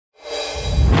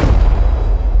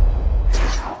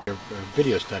A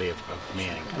video study of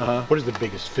Manning. What is the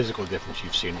biggest physical difference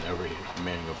you've seen over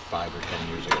Manning of 5 or 10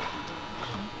 years ago?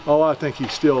 Oh, I think he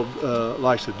still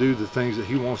likes to do the things that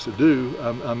he wants to do.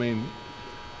 I mean,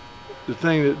 the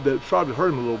thing that probably hurt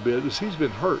him a little bit is he's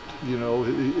been hurt. You know,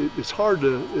 it's hard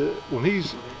to when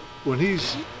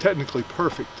he's technically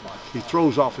perfect, he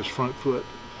throws off his front foot,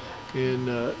 and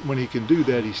when he can do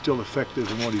that, he's still effective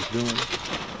in what he's doing.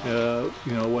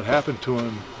 You know, what happened to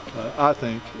him, I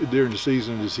think, during the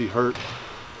season is he hurt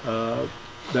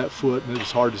that foot, and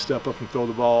it's hard to step up and throw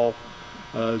the ball.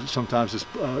 Sometimes his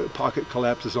pocket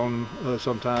collapses on him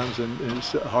sometimes, and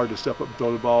it's hard to step up and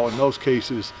throw the ball. In those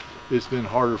cases, it's been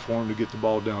harder for him to get the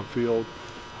ball downfield.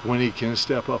 When he can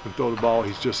step up and throw the ball,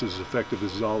 he's just as effective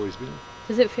as he's always been.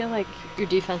 Does it feel like your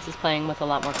defense is playing with a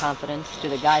lot more confidence? Do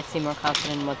the guys seem more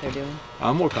confident in what they're doing?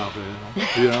 I'm more confident in them.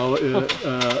 You know,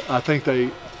 I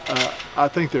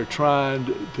think they're trying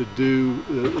to do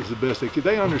the best they can.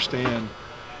 They understand.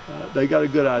 They got a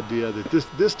good idea that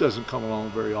this doesn't come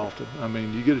along very often. I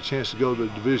mean, you get a chance to go to the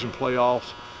division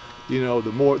playoffs. You know,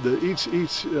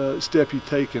 each step you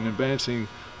take in advancing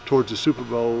towards the Super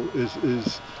Bowl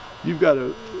is you've got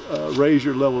to raise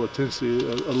your level of intensity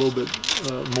a little bit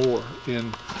more.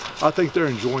 And I think they're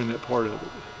enjoying that part of it,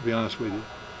 to be honest with you.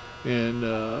 And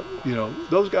you know,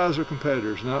 those guys are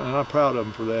competitors, and I'm proud of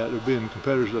them for that. They're being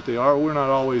competitors that they are. We're not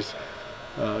always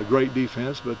great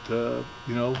defense, but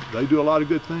you know, they do a lot of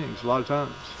good things a lot of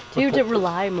times. Do you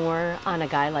rely more on a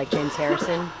guy like James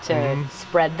Harrison to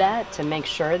spread that, to make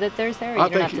sure that there's there? Or you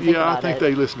don't have to think about I think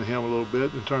they listen to him a little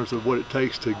bit in terms of what it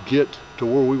takes to get to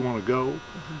where we want to go.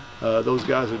 Those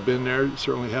guys have been there,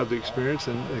 certainly have the experience,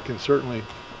 and can certainly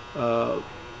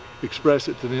express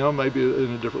it to them, maybe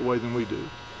in a different way than we do.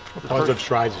 What positive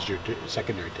strides is your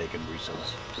secondary taken recently?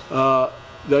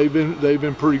 They've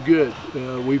been pretty good.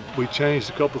 We changed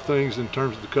a couple things in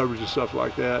terms of the coverage and stuff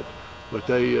like that, but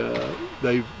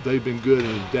they've been good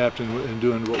in adapting and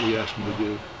doing what we asked them to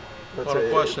do. That's a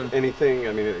question. Anything?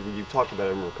 I mean, you talked about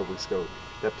it a couple weeks ago.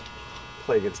 That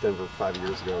play against Denver 5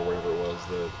 years ago, or whatever it was,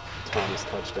 the Thomas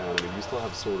touchdown. I mean, you still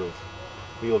have sort of.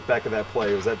 When you look back at that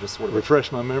play, was that just sort of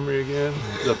refresh my memory again?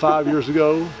 The 5 years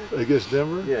ago against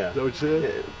Denver? Yeah. Is that what you said?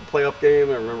 Yeah. Playoff game.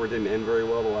 I remember it didn't end very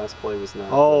well. The last play was not.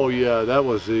 Oh yeah, that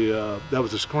was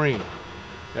the screen.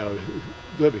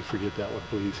 Let me forget that one,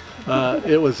 please.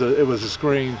 It was a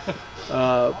screen,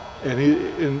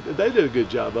 and they did a good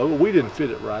job of it. We didn't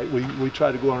fit it right. We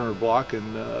tried to go under a block,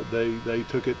 and they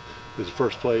took it. It was the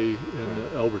first play in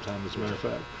overtime, as a matter of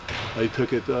fact. They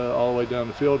took it all the way down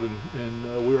the field,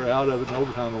 and we were out of it in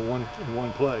overtime in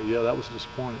one play. Yeah, that was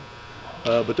disappointing.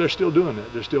 But they're still doing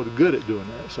that. They're still good at doing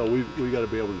that. So we got to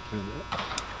be able to defend that.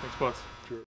 Thanks, boss.